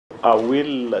I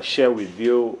will share with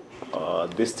you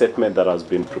this statement that has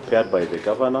been prepared by the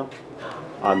governor,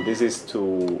 and this is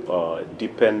to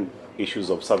deepen issues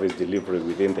of service delivery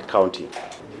within the county.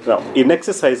 Now, in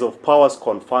exercise of powers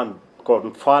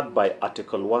conferred by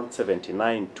Article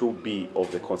 179 2B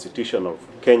of the Constitution of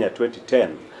Kenya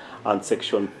 2010 and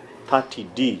Section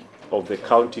 30D of the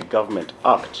County Government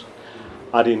Act,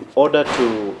 and in order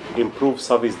to improve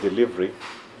service delivery,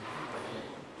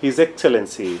 His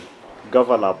Excellency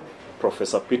Governor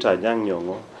Professor Peter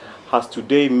Nyong'o has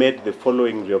today made the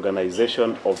following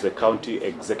reorganization of the County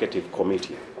Executive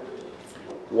Committee.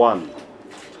 1.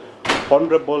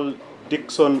 Honorable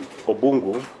Dickson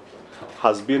Obungu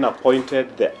has been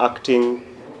appointed the acting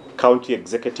County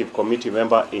Executive Committee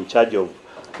member in charge of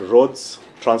roads,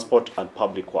 transport, and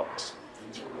public works.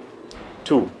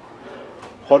 2.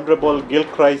 Honorable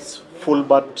Gilchrist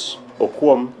Fulbert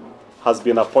Okwom has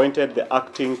been appointed the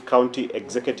acting County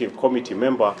Executive Committee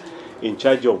member in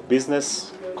charge of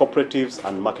business, cooperatives,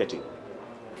 and marketing.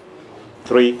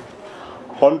 3.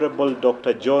 Honorable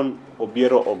Dr. John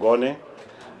Obiero Ogone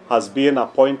has been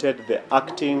appointed the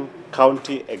acting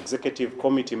County Executive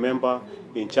Committee member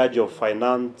in charge of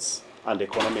finance and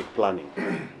economic planning.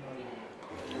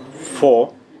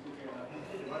 4.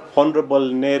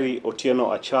 Honorable Neri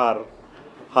Otieno Achar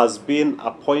has been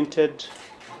appointed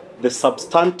the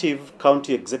substantive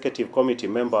County Executive Committee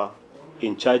member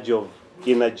in charge of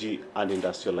energy and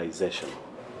industrialization.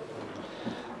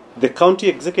 The County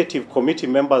Executive Committee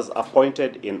members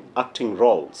appointed in acting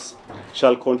roles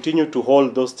shall continue to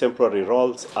hold those temporary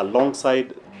roles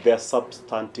alongside their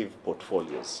substantive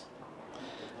portfolios.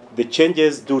 The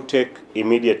changes do take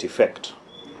immediate effect.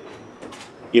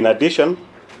 In addition,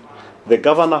 the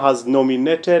governor has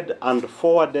nominated and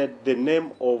forwarded the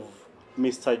name of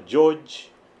Mr. George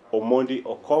Omondi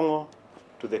Okongo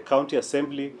to the County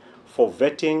Assembly for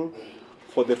vetting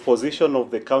for the position of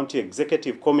the County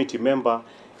Executive Committee member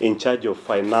in charge of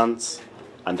finance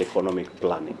and economic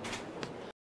planning.